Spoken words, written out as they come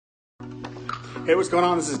Hey, what's going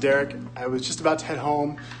on? This is Derek. I was just about to head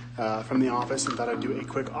home from the office and thought I'd do a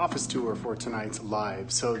quick office tour for tonight's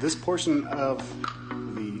live. So this portion of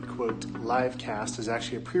the quote live cast is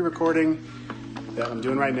actually a pre-recording that I'm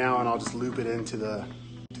doing right now, and I'll just loop it into the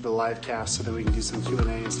live cast so that we can do some Q&A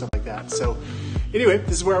and stuff like that. So anyway,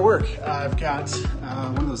 this is where I work. I've got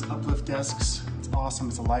one of those uplift desks. It's awesome.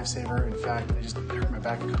 It's a lifesaver. In fact, I just hurt my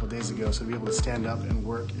back a couple days ago, so to be able to stand up and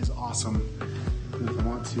work is awesome. And if I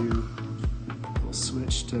want to, we'll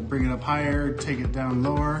switch to bring it up higher, take it down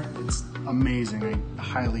lower. It's amazing. I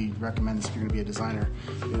highly recommend this if you're going to be a designer.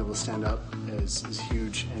 Being able to stand up is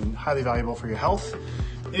huge and highly valuable for your health.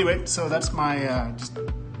 Anyway, so that's my just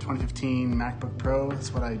 2015 MacBook Pro.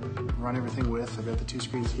 That's what I run everything with. I've got the two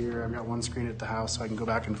screens here. I've got one screen at the house so I can go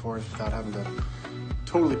back and forth without having to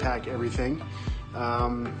totally pack everything.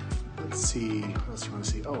 Let's see, what else do you want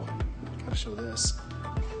to see? Oh, I gotta show this.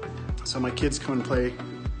 So my kids come and play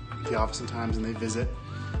at the office sometimes and they visit.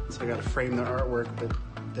 So I gotta frame their artwork, but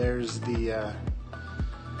there's the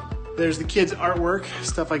kids' artwork,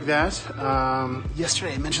 stuff like that.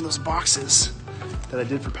 Yesterday I mentioned those boxes that I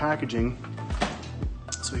did for packaging.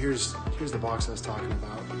 So here's the box I was talking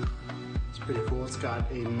about. It's pretty cool. It's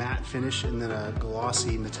got a matte finish and then a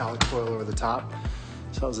glossy metallic foil over the top.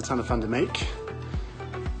 So that was a ton of fun to make.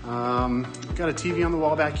 Got a TV on the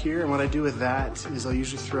wall back here, and what I do with that is I'll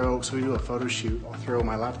usually so we do a photo shoot, I'll throw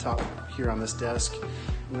my laptop here on this desk,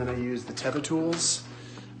 and then I use the Tether Tools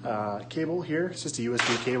cable here. It's just a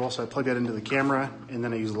USB cable, so I plug that into the camera, and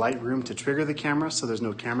then I use Lightroom to trigger the camera so there's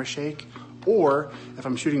no camera shake. Or if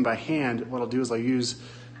I'm shooting by hand, what I'll do is I'll use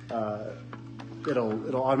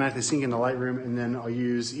it'll automatically sync into Lightroom, and then I'll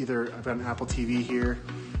use I've got an Apple TV here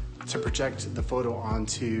to project the photo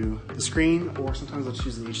onto the screen, or sometimes I'll just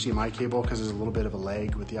use the HDMI cable because there's a little bit of a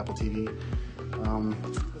lag with the Apple TV.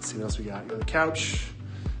 Let's see what else we got. Got a couch,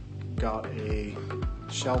 got a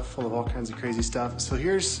shelf full of all kinds of crazy stuff. So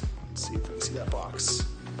let's see if we can see that box.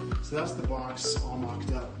 So that's the box all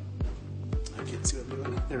mocked up. I can't see what I'm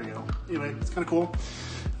doing. There we go. Anyway, it's kind of cool.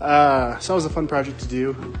 So that was a fun project to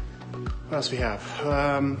do. What else we have?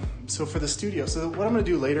 So for the studio, so what I'm going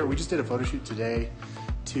to do later, we just did a photo shoot today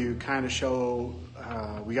to kind of show,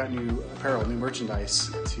 we got new apparel, new merchandise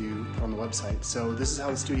to put on the website. So this is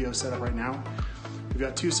how the studio is set up right now. We've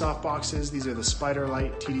got two soft boxes. These are the Spider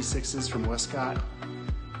Light TD6s from Westcott,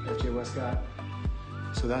 FJ Westcott.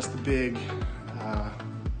 So that's the big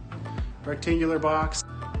rectangular box.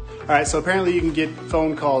 All right, so apparently you can get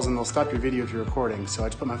phone calls and they'll stop your video if you're recording. So I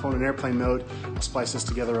just put my phone in airplane mode. I'll splice this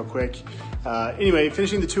together real quick. Anyway,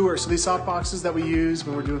 finishing the tour. So these soft boxes that we use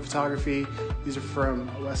when we're doing photography, these are from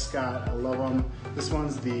Westcott. I love them. This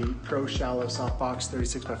one's the Pro Shallow softbox,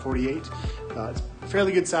 36 by 48. It's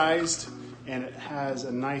fairly good sized, and it has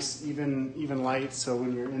a nice even light. So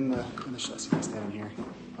when you're in the shot, see if I stand in here.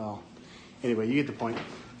 Well, anyway, you get the point.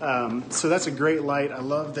 So that's a great light. I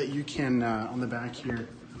love that you can on the back here.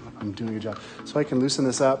 I'm doing a good job. So I can loosen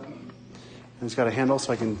this up, and it's got a handle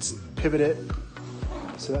so I can pivot it.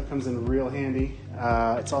 So that comes in real handy.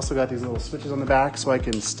 It's also got these little switches on the back so I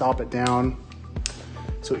can stop it down.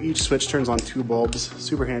 So each switch turns on two bulbs,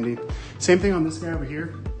 super handy. Same thing on this guy over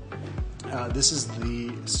here. This is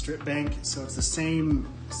the strip bank. So it's the same,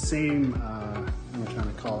 what am I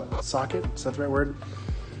trying to call it? Socket, is that the right word?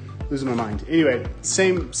 Losing my mind. Anyway,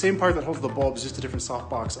 same part that holds the bulbs, just a different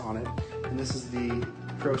softbox on it. And this is the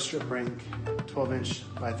Pro Strip Rank 12-inch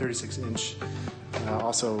by 36-inch.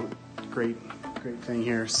 Also great thing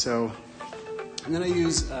here. So, and then I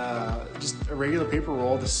use just a regular paper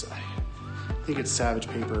roll. This, I think it's Savage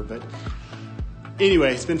paper, but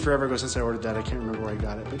anyway, it's been forever ago since I ordered that. I can't remember where I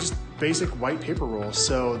got it, but just basic white paper roll.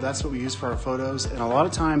 So that's what we use for our photos. And a lot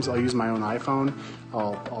of times I'll use my own iPhone.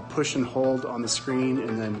 I'll push and hold on the screen,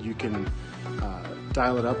 and then you can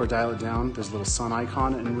dial it up or dial it down. There's a little sun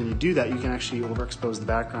icon, and when you do that, you can actually overexpose the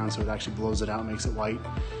background so it actually blows it out, makes it white.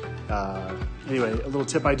 Anyway, a little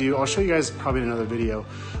tip I do, I'll show you guys probably in another video,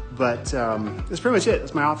 but that's pretty much it.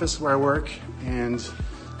 It's my office where I work, and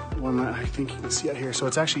one that I think you can see out here. So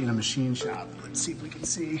it's actually in a machine shop. Let's see if we can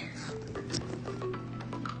see.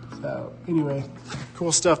 So anyway,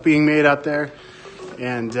 cool stuff being made out there.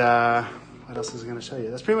 And what else is I going to show you?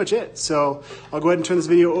 That's pretty much it. So I'll go ahead and turn this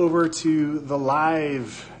video over to the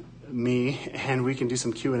live me, and we can do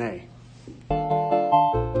some Q&A.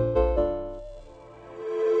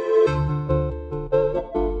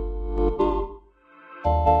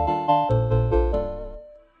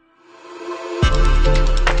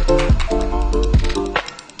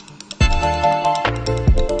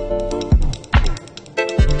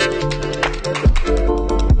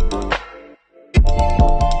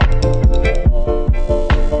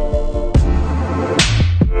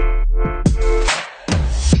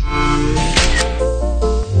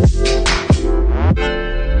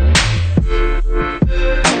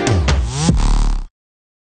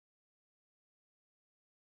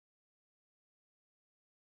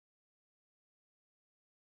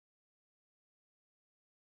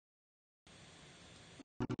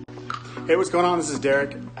 Hey, what's going on? This is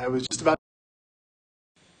Derek. I was just about...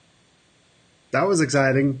 That was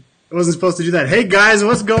exciting. I wasn't supposed to do that. Hey guys,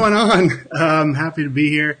 what's going on? Happy to be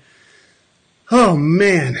here. Oh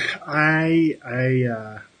man,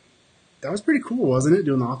 that was pretty cool, wasn't it?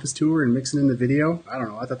 Doing the office tour and mixing in the video. I don't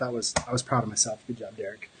know. I was proud of myself. Good job,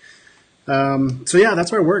 Derek. So yeah,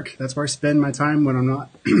 that's where I work. That's where I spend my time when I'm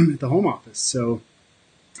not at the home office. So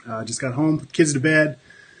just got home, put the kids to bed,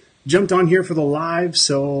 jumped on here for the live.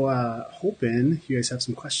 So hoping you guys have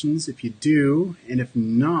some questions. If you do, and if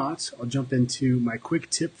not, I'll jump into my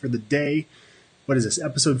quick tip for the day. What is this?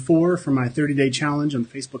 Episode 4 from my 30-day challenge on the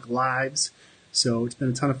Facebook Lives. So it's been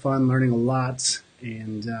a ton of fun, learning a lot,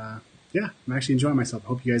 and yeah, I'm actually enjoying myself. I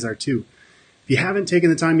hope you guys are too. If you haven't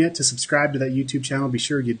taken the time yet to subscribe to that YouTube channel, be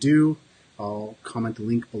sure you do. I'll comment the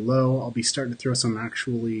link below. I'll be starting to throw some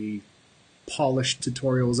actually polished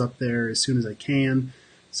tutorials up there as soon as I can,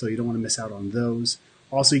 so you don't want to miss out on those.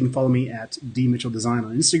 Also, you can follow me at dmitchelldesign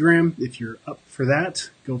on Instagram. If you're up for that,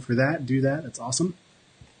 go for that. Do that. That's awesome.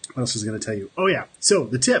 What else was I going to tell you? Oh, yeah. So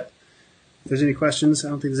the tip. If there's any questions, I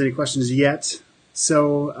don't think there's any questions yet.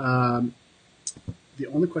 So the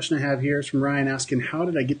only question I have here is from Ryan asking, how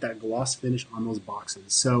did I get that gloss finish on those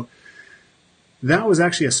boxes? So that was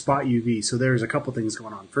actually a spot UV. So there's a couple things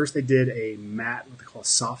going on. First, they did a matte, what they call a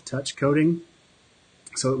soft touch coating.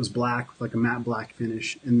 So it was black with like a matte black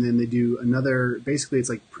finish. And then they do another, basically it's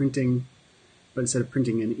like printing, but instead of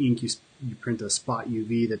printing in ink, you print a spot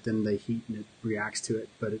UV that then they heat and it reacts to it,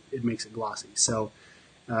 but it makes it glossy. So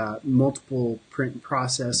multiple print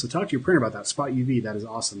process. So talk to your printer about that. Spot UV, that is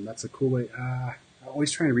awesome. That's a cool way. I'm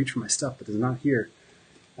always trying to reach for my stuff, but it's not here.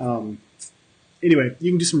 Anyway,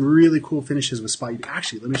 you can do some really cool finishes with spot UV.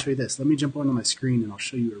 Actually, let me show you this. Let me jump onto my screen and I'll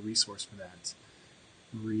show you a resource for that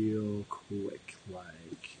real quick.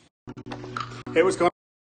 Hey, what's going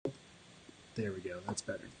on? There we go. That's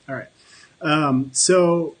better. All right.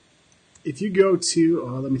 So if you go to,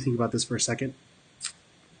 let me think about this for a second.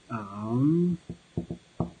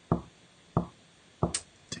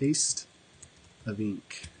 Taste of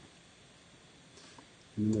ink.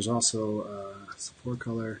 And then there's also it's a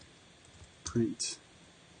 4-color print.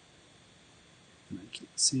 And I can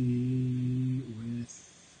see with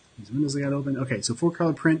these windows I got open. Okay, so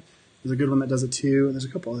 4-color print is a good one that does it too. And there's a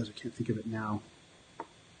couple others. I can't think of it now.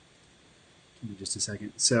 Give me just a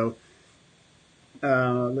second. So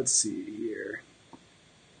let's see here.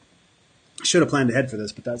 Should have planned ahead for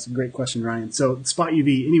this, but that's a great question, Ryan. So Spot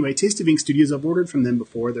UV. Anyway, Taste of Ink Studios, I've ordered from them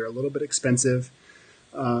before. They're a little bit expensive.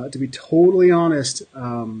 To be totally honest,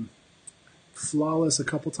 flawless a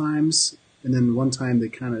couple times, and then one time they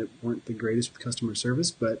kind of weren't the greatest with customer service,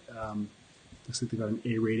 but looks like they got an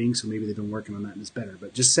A rating, so maybe they've been working on that and it's better.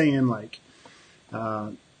 But just saying, like,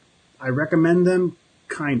 I recommend them,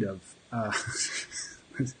 kind of.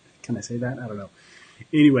 Can I say that? I don't know.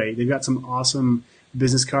 Anyway, they've got some awesome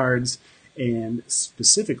business cards. And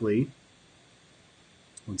specifically,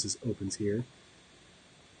 once this opens here,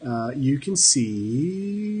 you can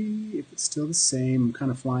see if it's still the same. I'm kind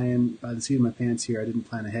of flying by the seat of my pants here. I didn't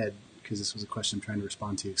plan ahead because this was a question I'm trying to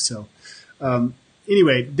respond to. So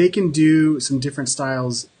anyway, they can do some different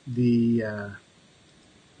styles. The let's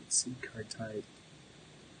see, card type,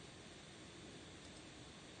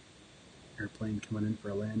 airplane coming in for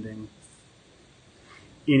a landing.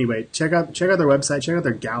 Anyway, check out their website. Check out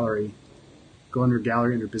their gallery. Go under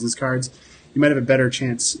gallery under business cards. You might have a better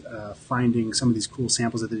chance finding some of these cool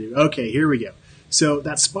samples that they do. Okay, here we go. So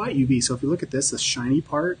that spot UV. So if you look at this, the shiny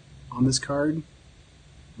part on this card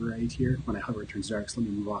right here. When I hover, it turns dark. So let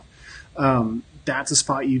me move off. That's a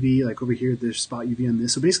spot UV. Like over here, there's spot UV on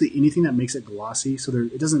this. So basically anything that makes it glossy. So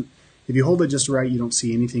it doesn't. If you hold it just right, you don't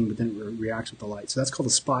see anything, but then it reacts with the light. So that's called a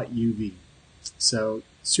spot UV. So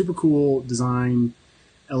super cool design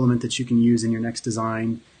element that you can use in your next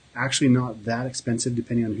design. Actually not that expensive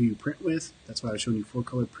depending on who you print with. That's why I was showing you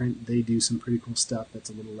 4-color print. They do some pretty cool stuff that's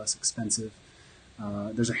a little less expensive.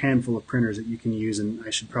 There's a handful of printers that you can use, and I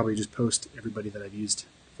should probably just post everybody that I've used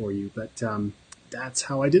for you. But that's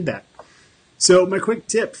how I did that. So my quick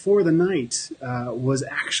tip for the night was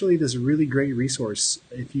actually this really great resource.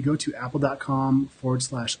 If you go to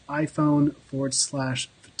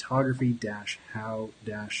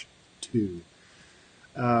apple.com/iPhone/photography-how-2.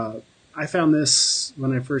 I found this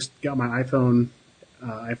when I first got my iPhone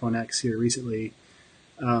X here recently.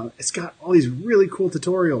 It's got all these really cool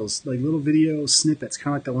tutorials, like little video snippets,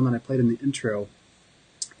 kind of like the one that I played in the intro.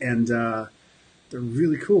 And they're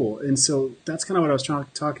really cool. And so that's kind of what I was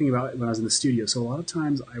talking about when I was in the studio. So a lot of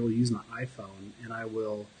times I will use my iPhone and I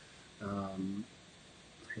will,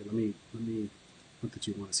 here, let me, not that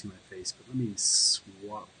you want to see my face, but let me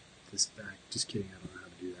swap this back. Just kidding, I don't know how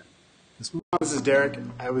to do that. This one. This is Derek.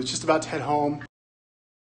 I was just about to head home.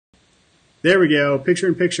 There we go, picture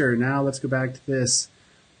in picture. Now let's go back to this.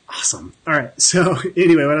 Awesome. All right. So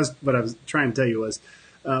anyway, what I was trying to tell you was,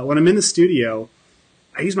 when I'm in the studio,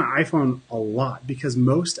 I use my iPhone a lot because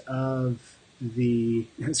most of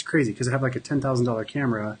it's crazy because I have like a $10,000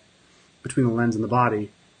 camera between the lens and the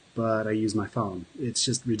body, but I use my phone. It's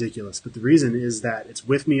just ridiculous. But the reason is that it's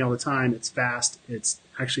with me all the time. It's fast. It's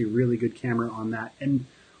actually a really good camera on that. And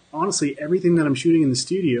honestly, everything that I'm shooting in the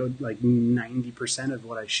studio, like 90% of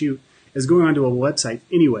what I shoot, is going onto a website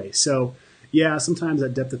anyway. So yeah, sometimes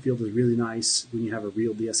that depth of field is really nice when you have a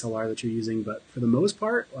real DSLR that you're using. But for the most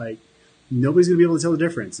part, like, nobody's going to be able to tell the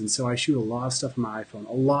difference. And so I shoot a lot of stuff on my iPhone,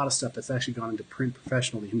 a lot of stuff that's actually gone into print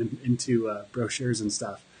professionally, into brochures and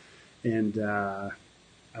stuff. And I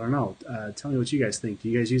don't know. Tell me what you guys think. Do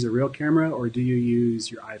you guys use a real camera, or do you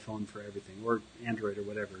use your iPhone for everything, or Android or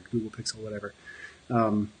whatever, Google Pixel, whatever?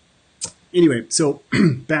 Anyway, so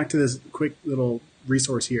back to this quick little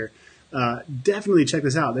resource here. Definitely check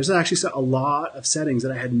this out. There's actually a lot of settings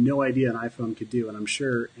that I had no idea an iPhone could do, and I'm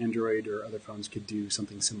sure Android or other phones could do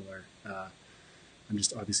something similar. I'm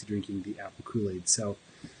just obviously drinking the Apple Kool-Aid. So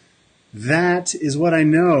that is what I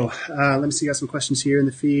know. Let me see, got some questions here in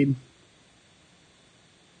the feed.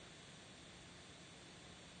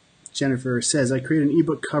 Jennifer says, I created an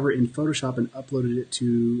ebook cover in Photoshop and uploaded it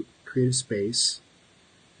to Creative Space,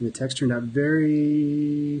 and the text turned out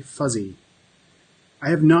very fuzzy. I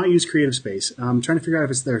have not used Creative Space. I'm trying to figure out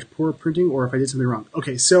if there's poor printing or if I did something wrong.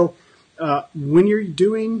 Okay, so when you're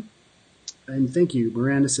doing, and thank you,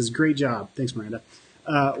 Miranda says, great job. Thanks, Miranda.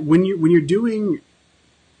 When you're doing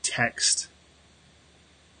text,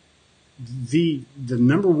 the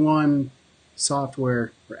number one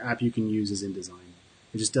software or app you can use is InDesign.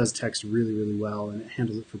 It just does text really, really well, and it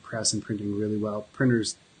handles it for press and printing really well.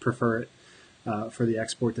 Printers prefer it for the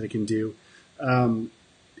export that it can do.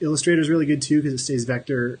 Illustrator is really good too because it stays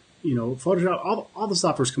vector. You know, Photoshop, all the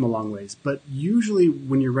softwares come a long ways. But usually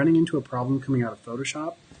when you're running into a problem coming out of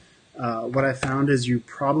Photoshop, what I found is you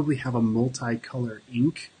probably have a multicolor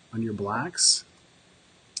ink on your blacks.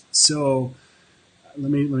 So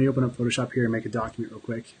let me open up Photoshop here and make a document real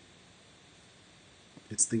quick.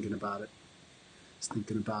 It's thinking about it. It's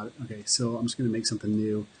thinking about it. Okay, so I'm just going to make something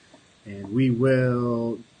new, and we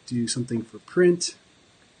will do something for print.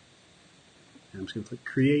 I'm just going to click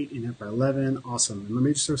Create in F11. Awesome. And let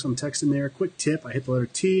me just throw some text in there. Quick tip, I hit the letter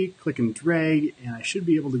T, click and drag, and I should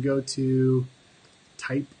be able to go to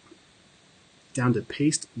type down to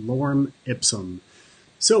paste lorem ipsum.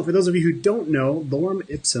 So for those of you who don't know, lorem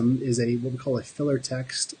ipsum is what we call a filler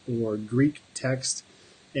text or Greek text.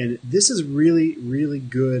 And this is really, really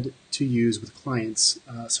good to use with clients.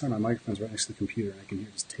 Sorry, my microphone's right next to the computer, and I can hear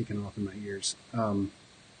it's taking off in my ears. Sorry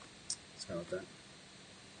about that.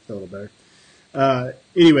 A little better.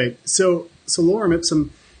 Anyway, so lorem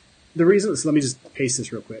ipsum, the reason, so let me just paste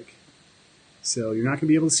this real quick. So you're not going to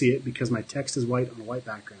be able to see it because my text is white on a white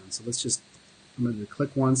background. So let's just, I'm going to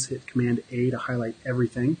click once, hit Command A to highlight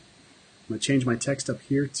everything. I'm going to change my text up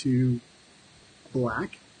here to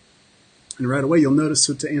black. And right away you'll notice,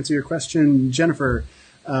 so to answer your question, Jennifer,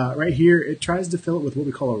 right here it tries to fill it with what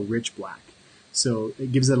we call a rich black. So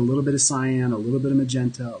it gives it a little bit of cyan, a little bit of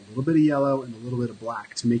magenta, a little bit of yellow, and a little bit of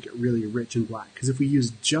black to make it really rich and black. Because if we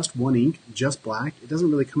use just one ink, just black, it doesn't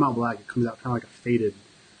really come out black. It comes out kind of like a faded,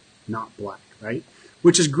 not black, right?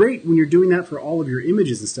 Which is great when you're doing that for all of your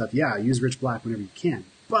images and stuff. Yeah, use rich black whenever you can.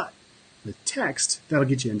 But with text, that'll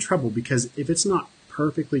get you in trouble because if it's not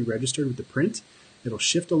perfectly registered with the print, it'll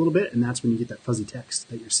shift a little bit, and that's when you get that fuzzy text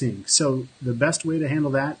that you're seeing. So the best way to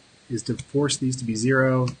handle that is to force these to be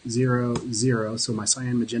 0, 0, 0. So my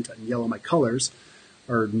cyan, magenta, and yellow, my colors,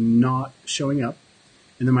 are not showing up.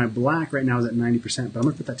 And then my black right now is at 90%, but I'm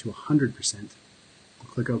going to put that to 100%. I'll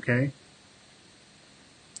click OK.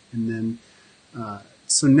 And then,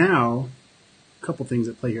 so now, a couple things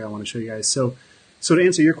at play here I want to show you guys. So to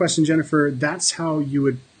answer your question, Jennifer, that's how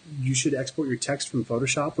you should export your text from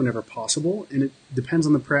Photoshop whenever possible. And it depends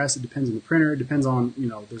on the press, it depends on the printer, it depends on,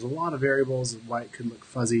 there's a lot of variables of why it could look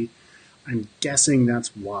fuzzy. I'm guessing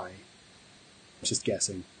that's why. Just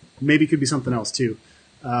guessing. Maybe it could be something else too.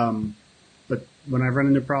 But when I've run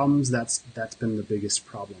into problems, that's been the biggest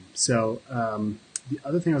problem. So the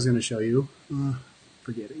other thing I was going to show you,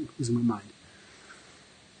 forgetting, losing my mind.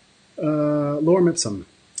 Lorem ipsum.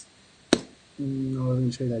 No, I wasn't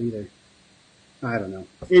going to show you that either. I don't know.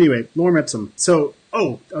 Anyway, lorem ipsum. So, I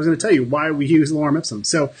was going to tell you why we use lorem ipsum.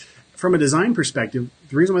 So, from a design perspective,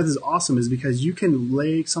 the reason why this is awesome is because you can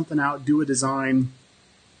lay something out, do a design,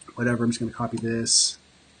 whatever. I'm just going to copy this,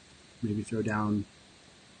 maybe throw down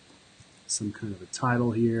some kind of a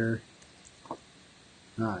title here.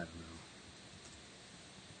 I don't know.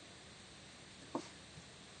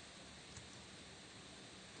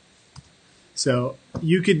 So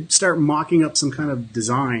you could start mocking up some kind of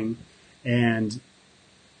design, and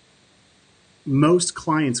most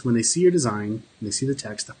clients, when they see your design and they see the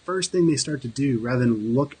text, the first thing they start to do, rather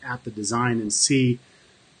than look at the design and see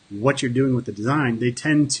what you're doing with the design, they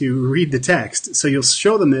tend to read the text. So you'll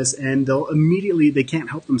show them this, and they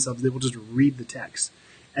can't help themselves. They will just read the text,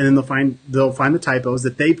 and then they'll find the typos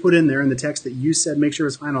that they put in there in the text that you said make sure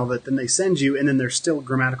it's fine, all that. Then they send you, and then there's still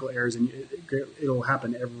grammatical errors, and it'll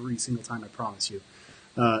happen every single time. I promise you.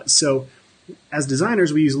 So as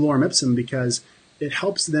designers, we use lorem ipsum because it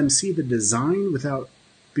helps them see the design without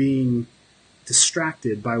being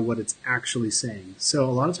distracted by what it's actually saying. So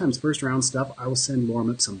a lot of times, first round stuff, I will send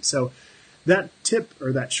lorem ipsum. So that tip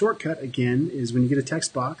or that shortcut, again, is when you get a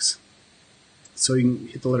text box, so you can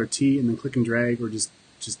hit the letter T and then click and drag, or just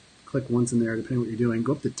click once in there, depending on what you're doing.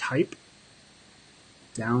 Go up to type,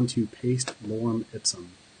 down to paste lorem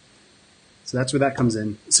ipsum. So that's where that comes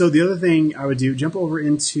in. So the other thing I would do, jump over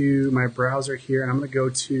into my browser here, and I'm going to go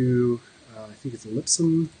to, I think it's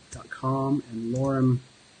ellipsum.com and lorem.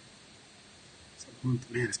 Man,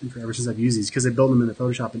 it's been forever since I've used these because I build them in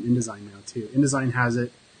Photoshop and InDesign now too. InDesign has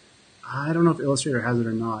it. I don't know if Illustrator has it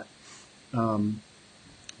or not.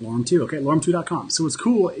 Lorem2, okay, lorem2.com. So what's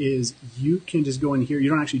cool is you can just go in here. You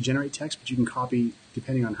don't actually generate text, but you can copy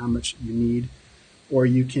depending on how much you need. Or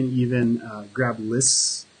you can even grab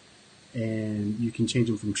lists, and you can change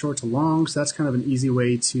them from short to long. So that's kind of an easy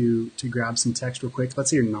way to grab some text real quick.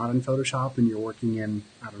 Let's say you're not in Photoshop and you're working in,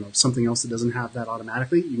 I don't know, something else that doesn't have that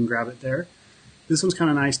automatically. You can grab it there. This one's kind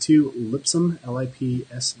of nice too, Lipsum,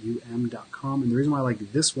 Lipsum.com. And the reason why I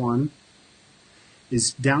like this one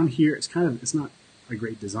is down here, it's not a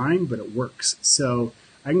great design, but it works. So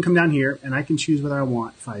I can come down here and I can choose whether I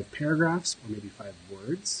want 5 paragraphs or maybe 5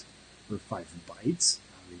 words or 5 bytes.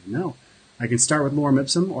 I don't even know. I can start with lorem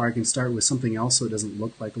ipsum, or I can start with something else so it doesn't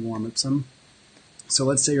look like a lorem ipsum. So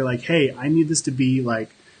let's say you're like, hey, I need this to be like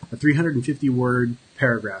a 350 word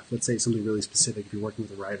paragraph. Let's say it's something really specific if you're working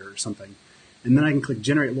with a writer or something. And then I can click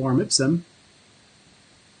generate lorem ipsum,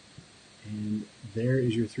 and there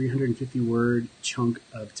is your 350 word chunk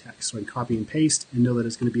of text. So I can copy and paste and know that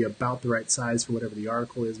it's going to be about the right size for whatever the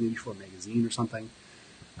article is, maybe for a magazine or something.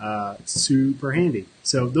 Super handy.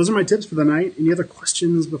 So those are my tips for the night. Any other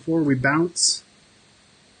questions before we bounce?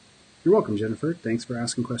 You're welcome, Jennifer. Thanks for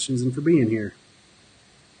asking questions and for being here.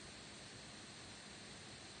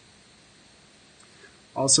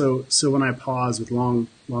 Also, so when I pause with long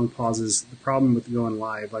pauses, the problem with going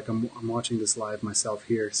live, like I'm watching this live myself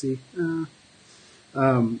here. See,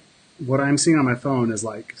 what I'm seeing on my phone is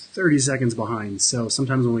like 30 seconds behind. So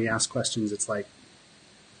sometimes when we ask questions, it's like,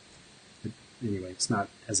 anyway, it's not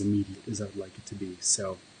as immediate as I would like it to be.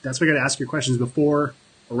 So that's why I got to ask your questions before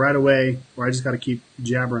or right away, or I just got to keep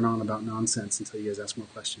jabbering on about nonsense until you guys ask more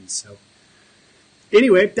questions. So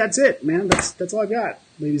anyway, that's it, man. That's all I got,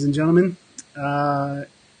 ladies and gentlemen.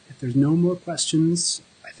 If there's no more questions,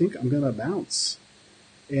 I think I'm going to bounce.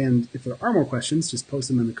 And if there are more questions, just post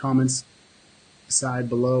them in the comments beside,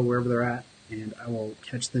 below, wherever they're at, and I will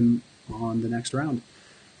catch them on the next round.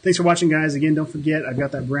 Thanks for watching, guys. Again, don't forget, I've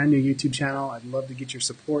got that brand new YouTube channel. I'd love to get your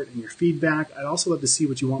support and your feedback. I'd also love to see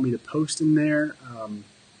what you want me to post in there.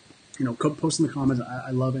 Post in the comments. I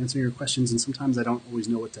love answering your questions, and sometimes I don't always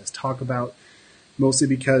know what to talk about, mostly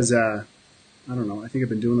because, I don't know, I think I've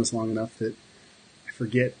been doing this long enough that I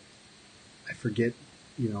forget,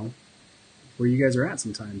 where you guys are at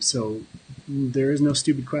sometimes. So there is no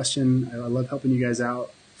stupid question. I love helping you guys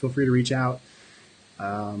out. Feel free to reach out.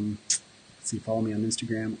 Let's see, follow me on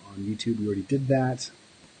Instagram, on YouTube. We already did that.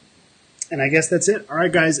 And I guess that's it. All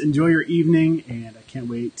right, guys, enjoy your evening, and I can't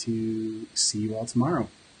wait to see you all tomorrow.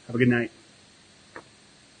 Have a good night.